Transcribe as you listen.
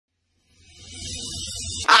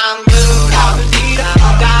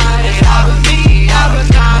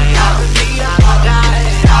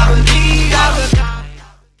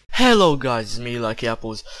Hello guys, it's me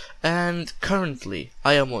LuckyApplez, and currently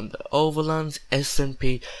I am on the Overlands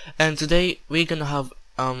SMP, and today we're gonna have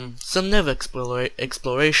some Nether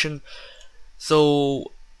exploration.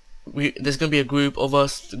 So there's gonna be a group of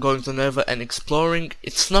us going to Nether and exploring.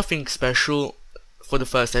 It's nothing special for the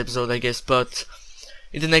first episode, I guess, but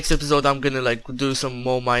in the next episode I'm gonna like do some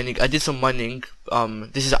more mining. I did some mining.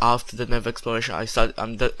 This is after the Nether exploration. I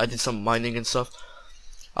did some mining and stuff.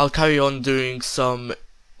 I'll carry on doing some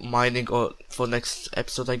mining or for next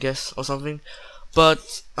episode, I guess, or something.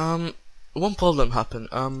 But one problem happened.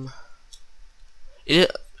 The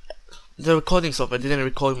recording software didn't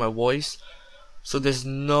record my voice, so there's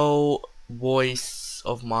no voice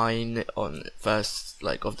of mine on first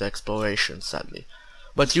of the exploration, sadly.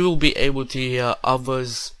 But you will be able to hear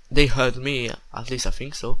others. They heard me, at least I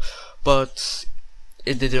think so, but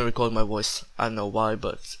it didn't record my voice. I don't know why,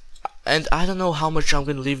 and I don't know how much I'm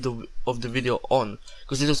gonna leave the video on,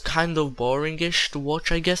 because it was kind of boring-ish to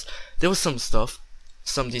watch, I guess. There was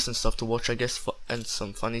some decent stuff to watch, I guess, and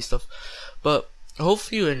some funny stuff. But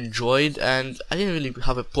hopefully you enjoyed, and I didn't really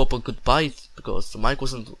have a proper goodbye because the mic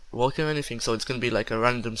wasn't working or anything, so it's gonna be like a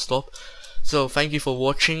random stop. So thank you for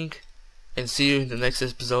watching, and see you in the next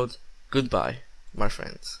episode. Goodbye, my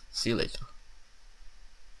friends. See you later.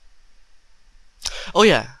 Oh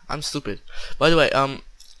yeah, I'm stupid. By the way,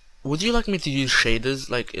 would you like me to use shaders?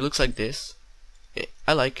 Like, it looks like this.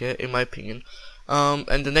 I like it, in my opinion.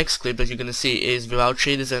 And the next clip that you're gonna see is without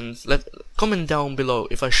shaders, and comment down below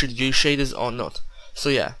if I should use shaders or not. So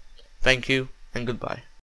yeah, thank you and goodbye.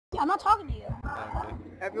 I'm not talking to you. Okay.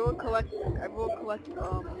 Everyone collect, I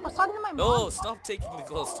was talking to my mom. No, stop taking the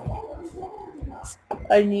clothes to me.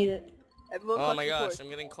 I need it. everyone Oh my collect gosh, I'm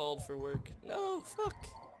getting called for work. No, fuck.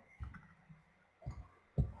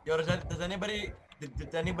 Yo, does anybody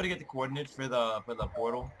did anybody get the coordinates for the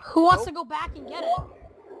portal? Who wants to go back and get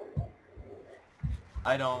it?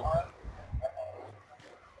 I don't.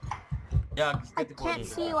 Yeah, just I get the can't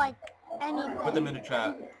coordinates. see like anything. Put them in the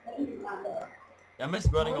chat. Yeah, I miss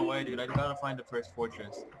running away, dude. I gotta find the first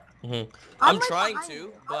fortress. I'm right trying behind to,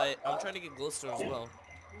 you. but I'm trying to get glowstone as well.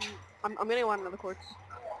 I'm gonna want another quartz.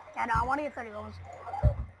 Yeah, no, I want to get 30 levels.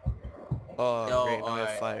 Oh, Yo, great, I'm on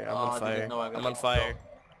alright. fire. I'm Oh, on dude, fire. no, I gotta I'm on go. fire.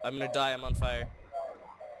 I'm gonna die, I'm on fire.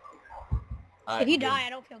 If you die, I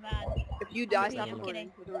don't feel bad. If you die, I'm stop kidding.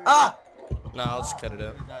 recording. Ah! No, I'll just cut it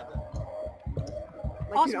out.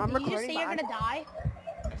 Like, Awesome, dude, I'm did you just recording, say but you're gonna die?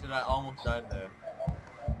 I said I almost died there.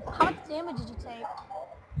 How much damage did you take?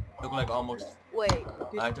 Took like almost. Wait,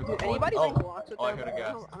 I took did one. anybody Oh. bring blocks with Oh, I them? heard a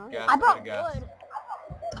gas. don't- Gas. I brought gas. wood.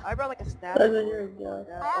 I brought like a stack. That's what you're doing.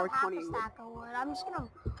 I have or half 20 a wood. stack of wood. I'm just gonna...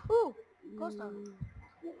 Ooh, glowstone.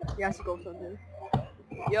 Yeah, I see glowstone too.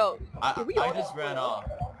 Yo, can we I all just ran off.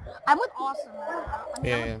 I'm with Awesome right now. I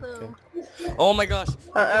mean, Yeah, I'm with Boom. okay. Oh my gosh.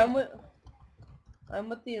 I'm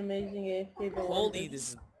with the amazing AFK. Holy, this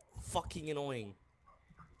is fucking annoying.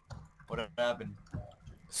 What happened?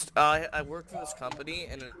 I work for this company,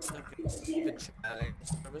 and it's like a stupid chatting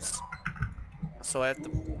service. So I have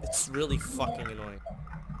to, it's really fucking annoying.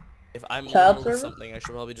 If I'm in the Child middle of service? something, I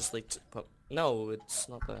should probably just like, no, it's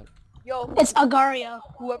not that. yo, It's Agaria.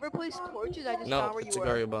 whoever plays torches, I just No, found where it's you a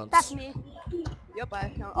were. Gario bounce. That's me. Yep, I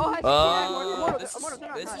found. Oh, I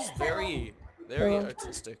see. This is very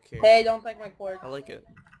artistic here. Hey, don't take my cord. I like it.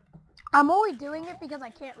 I'm only doing it because I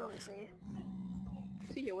can't really see.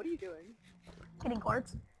 See here, what are you doing? Hitting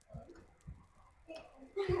quartz.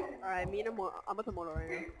 Alright, I'm with the motor right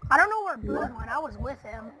now. I don't know where Boom went. I was with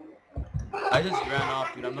him. I just ran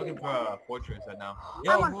off, dude. I'm looking for a fortress right now.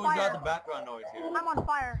 Yo, I'm on who's fire. got the background noise here? I'm on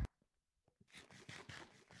fire.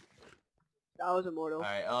 That was immortal.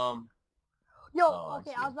 Alright, Yo, Oh,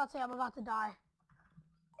 okay, I I was about to say I'm about to die.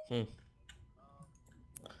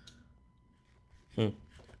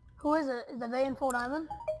 Who is it? Is the vein full diamond?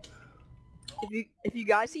 If you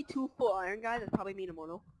guys see two full iron guys, that's probably me and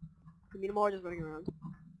immortal. Me and immortal just running around.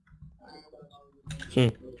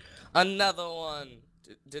 Another one.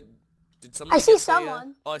 Did somebody? I see get the,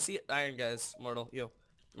 someone. Oh, I see Iron Guys, Mortal. Yo,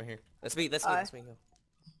 right here. That's me. That's me. That's me. Yo.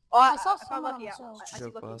 Oh, I saw found someone Lucky. on the I see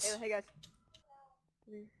Joke Lucky. boss. Hey guys.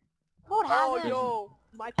 What Oh happened? yo,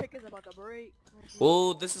 my pick is about to break.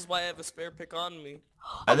 Oh, this is why I have a spare pick on me.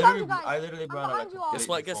 I found you literally, guys. I literally I'm brought behind out you all. Guess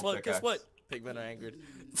what? Guess what? Guess what? Pigmen are angered.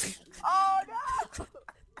 Oh no!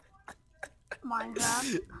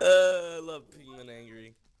 Minecraft. I love Pigmen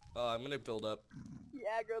angry. Oh, I'm gonna build up.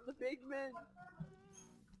 Yeah, girl, the big man.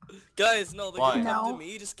 Guys, no, they're Why? gonna come No. to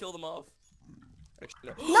me. Just kill them off.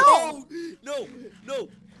 Actually, No! No! No!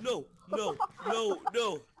 No! No! No!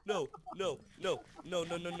 No! No!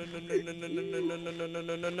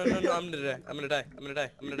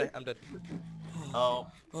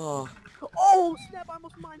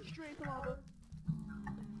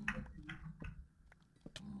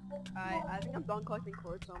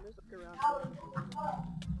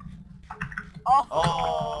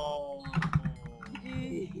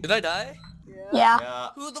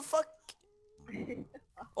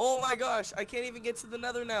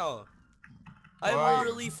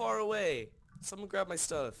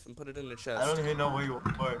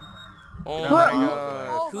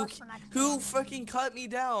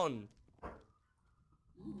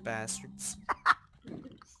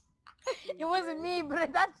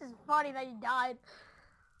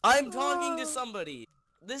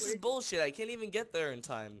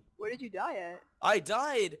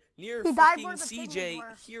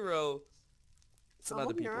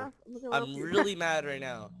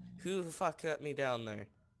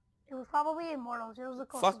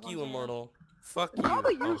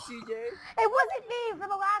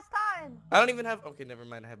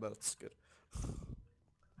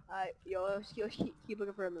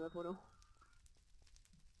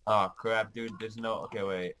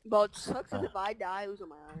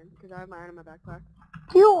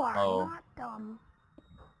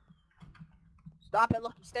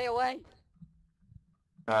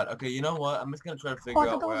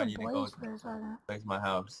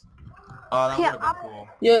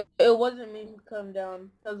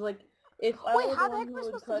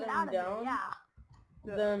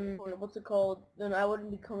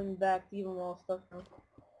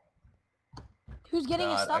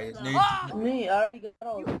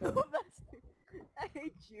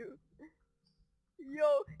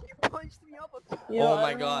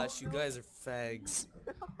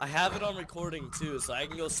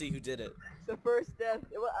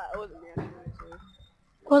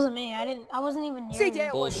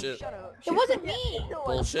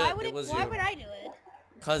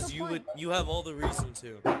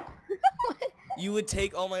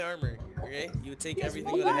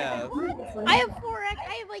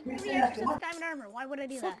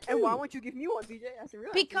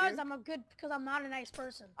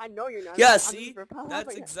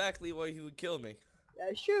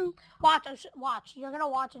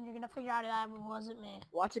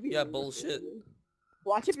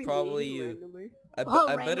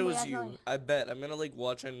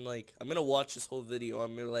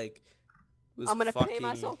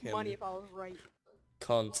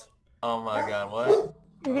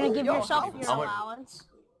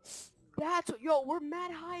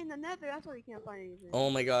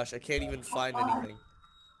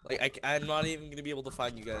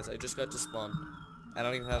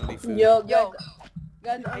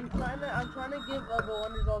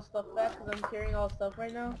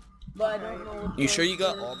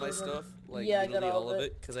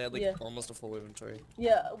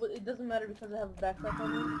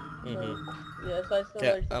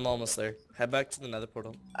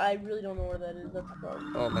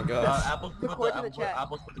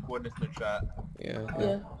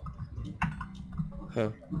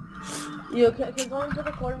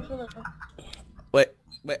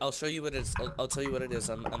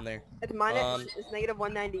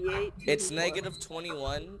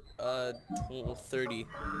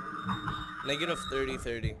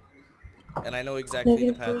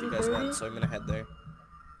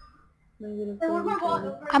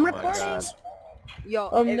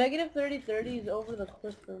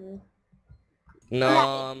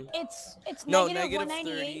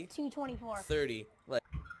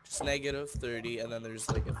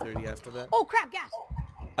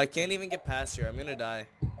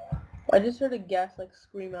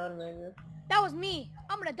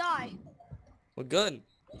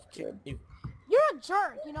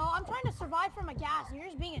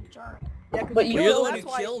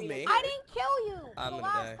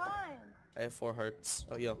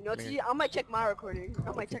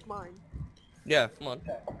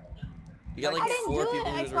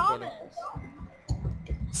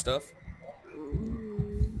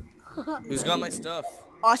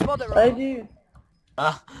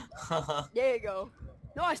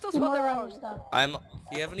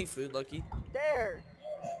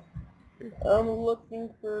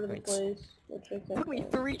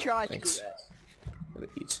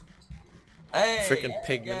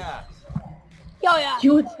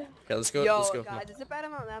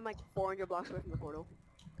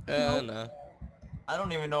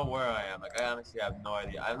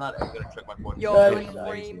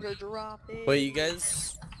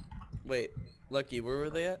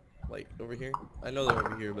 Like over here? I know they're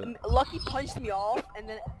over here, but Lucky punched me off, and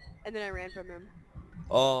then I ran from him.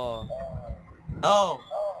 oh. Oh.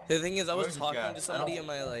 The thing is, I was Where's this talking guy? to somebody in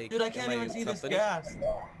my like. Dude, I in can't my even see this company. gas.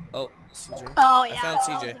 Oh, CJ. Oh yeah, found that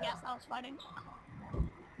CJ. was the gas I was fighting.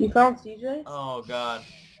 You found CJ? Oh god.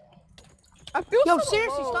 I feel Yo, so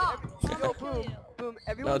seriously, alone. stop. Yo, I'm gonna kill boom, you. boom.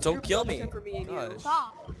 Everyone's don't grouped kill up me. except for me and you. Gosh.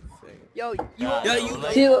 Stop. Yo, you Yeah, Yeah, you you-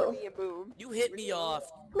 like Chill. me and boom. You hit me off.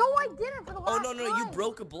 No, I didn't for the Oh last no, you time.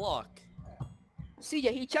 broke a block. See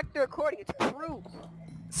ya, he checked the recording. It's proof.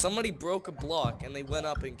 Somebody broke a block and they went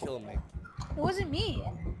up and killed me. It wasn't me.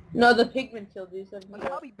 No, the pigman killed you. So Like,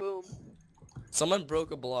 probably boom. Someone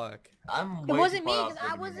broke a block. I'm It way wasn't too me far because off I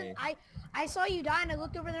thinking wasn't. me. I saw you die and I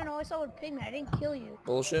looked over there and all I saw was pigment. I didn't kill you.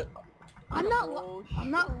 Bullshit. I'm not. Bullshit.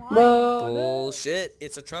 I'm not lying. Bullshit.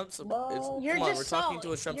 It's a Trump supporter. You're Come on, just we're talking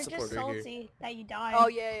to a Trump You're just supporter here. salty that you died. Oh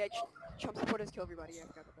yeah. Trump supporters kill everybody. Yeah, I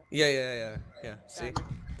forgot about that. Yeah. See?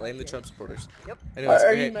 Blame the Trump supporters. Yep. Anyways, Are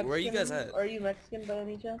okay, you Mexican? where are you guys at? Are you Mexican by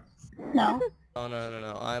any chance? No. Oh,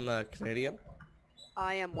 no. I'm a Canadian.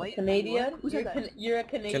 I am white. Canadian? Who said that? You're a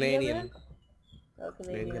Canadian? Canadian. man? Oh,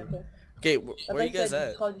 Canadian. Canadian. Okay. Okay, I where thought are you guys said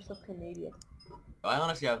at? You called yourself Canadian. I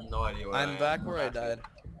honestly have no idea where I I'm am. back where I died.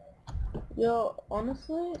 Yo,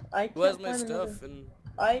 honestly, I can't Who has my find stuff? another- And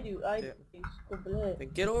I do. Yeah. Bleh. then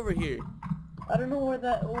get over here. I don't know where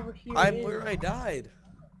that over here I'm is. where I died.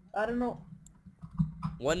 I don't know.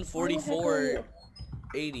 144.80.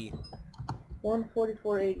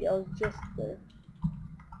 144.80. I was just there.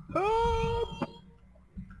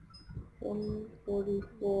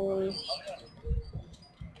 144.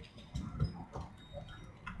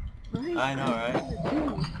 I know, right?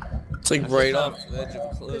 It's like That's right what's off up. the edge of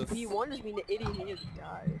a Because cliff. B1 just mean the idiot he just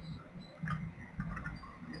dies.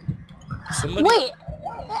 Somebody. Wait. It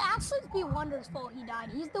actually be Wonder's fault he died.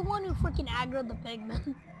 He's the one who freaking aggroed the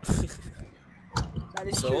pigman. That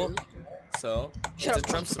is So? true. So? Shut It's a up,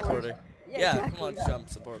 Trump supporter. Yeah, exactly. come on, Trump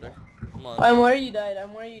supporter. Come on. I'm where you died.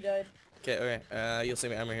 Okay. You'll see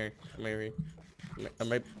me. I'm right here. I'm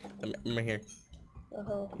right here.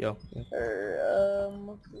 Uh-huh. Yo.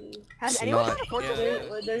 Let's see. Has It's anyone not- got a fortress?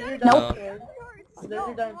 yeah. There's your Nope. dinosaur. There's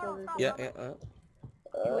your dinosaur. Yeah.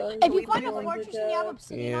 If you find a here's fortress and you have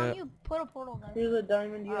obsidian Yeah. on you, put a portal there. Here's a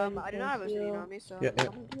diamond you have. I do not have a screen on me, so Yeah. I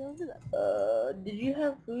don't think I'll do that. Did you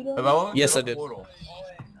have food on? If I went Yes, to I the did. portal,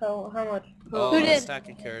 How much? Oh, Who a did? stack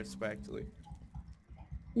of carrots, actually.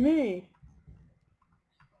 Me.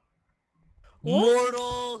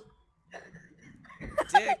 Mortal!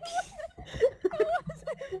 Dick!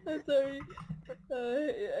 I'm sorry.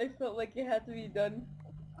 I felt like it had to be done.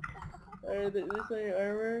 Alright, this on your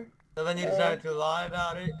armor. so then you decided to lie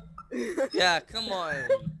about it. Yeah, come on.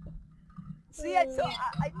 See, I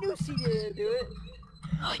knew she didn't do it.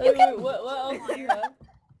 Wait, what else do you have?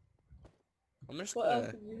 I'm just What else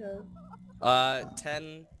gonna... did you have?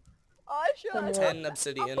 10 Oh, sure. Tell me I'm ten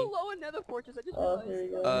obsidian. below a nether fortress. I just Oh, realized. here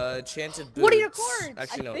you go. Enchanted boots. What are your cords?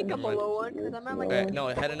 Actually, no, I think never I'm mind. below one because I'm at like. No,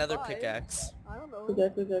 I had another Five. pickaxe. I don't know.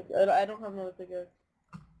 Pickaxe. I don't have another pickaxe.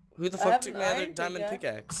 Who the I fuck have took an my other iron diamond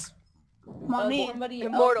pickaxe. pickaxe? Mommy. Somebody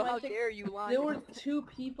Immortal, else how might pick- dare you lie? There were 2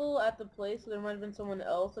 people at the place, so there might have been someone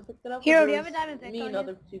else that picked it up. Hero, but do you there have a was diamond pick Me on and you?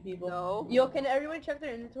 other 2 people. No. Yo, can everybody check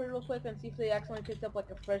their inventory real quick and see if they accidentally picked up like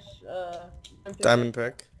a fresh Diamond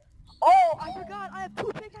pick. Oh, I forgot. I have 2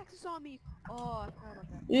 pickaxes on me. Oh, I forgot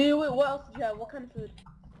about that. Yeah, wait, what else did you have? What kind of food?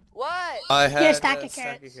 What? I had a stack of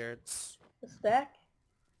carrots. A stack?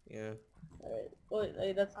 Yeah. Alright.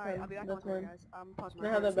 Wait, that's Alright, fine. I'll be back That's on mine. guys. Pause Can my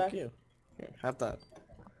I have that Fuck back? you. Here, have that.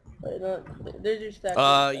 Wait, no, there's your stack.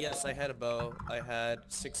 Yes, I had a bow. I had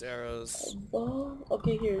 6 arrows. Oh,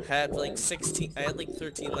 okay, here. I had like 16. I had like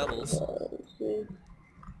 13 levels. Okay.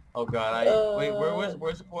 Oh god, wait,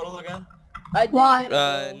 where's the portal again? I did Why? get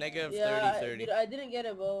a bow. Negative Yeah, 30, 30. I didn't get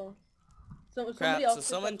a bow. Crap, Somebody else so picked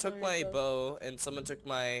someone up took some of your my stuff. bow, and someone took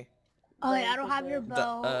my Oh yeah, I don't have your The,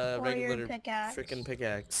 bow or regular your pickaxe. frickin'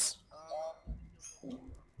 pickaxe.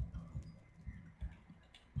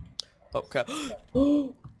 Oh crap.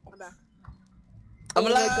 Oh, I'm back. I'm Oh my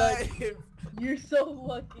God. alive! you're so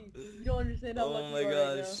lucky. You don't understand how Oh lucky my you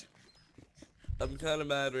are right gosh. I'm kinda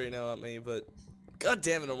mad right now at me, but... God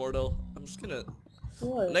damn it, Immortal. I'm just gonna... now.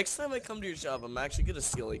 What? Next time I come to your shop, I'm actually gonna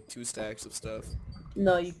steal like 2 stacks of stuff.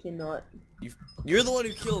 No, you cannot. You're the one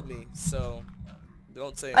who killed me, so...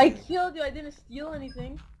 Don't say I anything. killed you. I didn't steal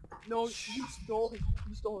anything. No, you stole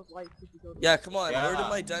his life. If you go to Yeah, come on. Where did Yeah.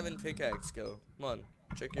 my diamond pickaxe go? Come on.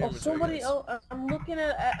 Check your Oh, inventory, somebody guys. else. I'm looking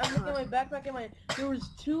at my backpack and there was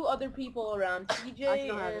 2 other people around. I TJ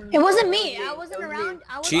don't have it. and. It wasn't me. It I was wasn't me. around.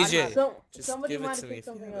 I was. TJ. Just Somebody give it might to have me picked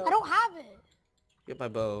if you something have else. I don't have it. Get my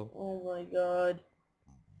bow. Oh my god.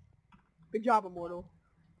 Good job, Immortal.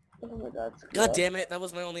 Oh my god. God damn it, that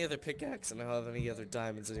was my only other pickaxe, and I don't have any other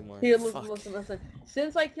diamonds anymore. Here, Fuck. listen.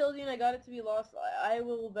 Since I killed you and I got it to be lost, I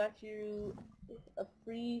will bet you a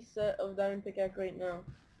free set of diamond pickaxe right now.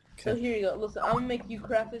 So here you go. Listen, I'm gonna make you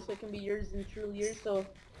craft this so it can be yours and truly yours. So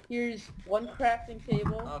here's one crafting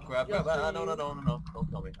table. Oh crap! just No, for no, you. no, no, no!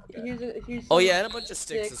 Don't tell me. Okay. Here's Oh some yeah, and a bunch of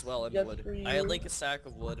sticks as well, and just wood. for I had you. like a stack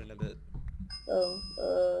of wood and a bit.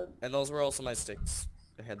 Oh, And those were also my sticks.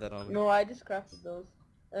 I had that on me. no, I just crafted those.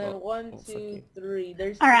 And Oh, one, oh, fuck two, you. three.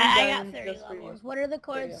 There's Alright, three I got diamonds 30 just for you. levels. What are the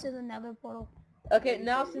codes you to the nether portal? Okay,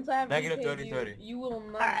 now since I have Negative repaid 30, you, 30. you will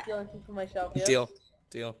not Alright. steal anything from my shop. Yes? Deal.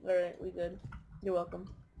 Alright, we good. You're welcome.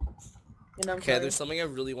 And I'm Okay, sorry. there's something I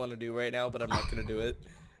really want to do right now, but I'm not gonna do it.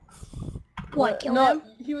 What, kill no, him?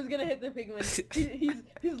 he was gonna hit the pigman.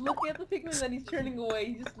 He's looking at the pigman, then he's turning away.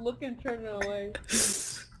 He's just looking, turning away.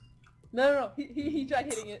 No, he tried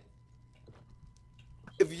hitting it.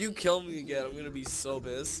 If you kill me again, I'm gonna be so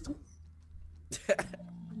pissed.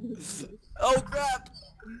 Oh crap!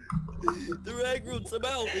 The rag roots, I'm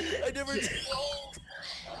out! I never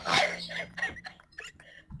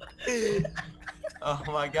Oh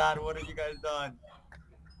my god, what have you guys done?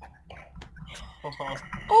 Oh,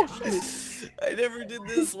 Oh shit! I never did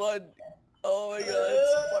this one! Oh my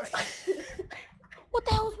god! What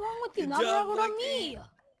the hell's wrong with you? Good Now job, they're on Lucky. me!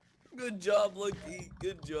 Good job, Lucky.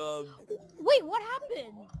 Good job. Wait, what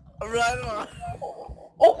happened? Right on.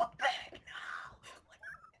 Oh, what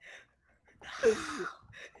the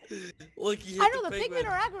heck? Lucky hit I know the the pigmen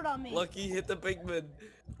are aggroed on me. Lucky hit the pigman.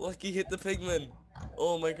 Lucky hit the pigman.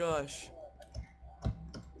 Oh my gosh.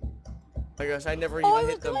 My gosh, I never Oh, I even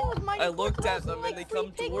was hit them. going with mighty I looked fortress at them and, and like, they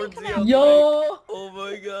come free pigmen towards come me. out. I'm Yo! like, oh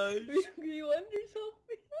my gosh. You undersold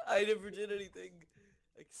me? I never did anything.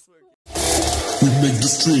 I swear. We make the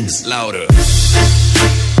strings louder.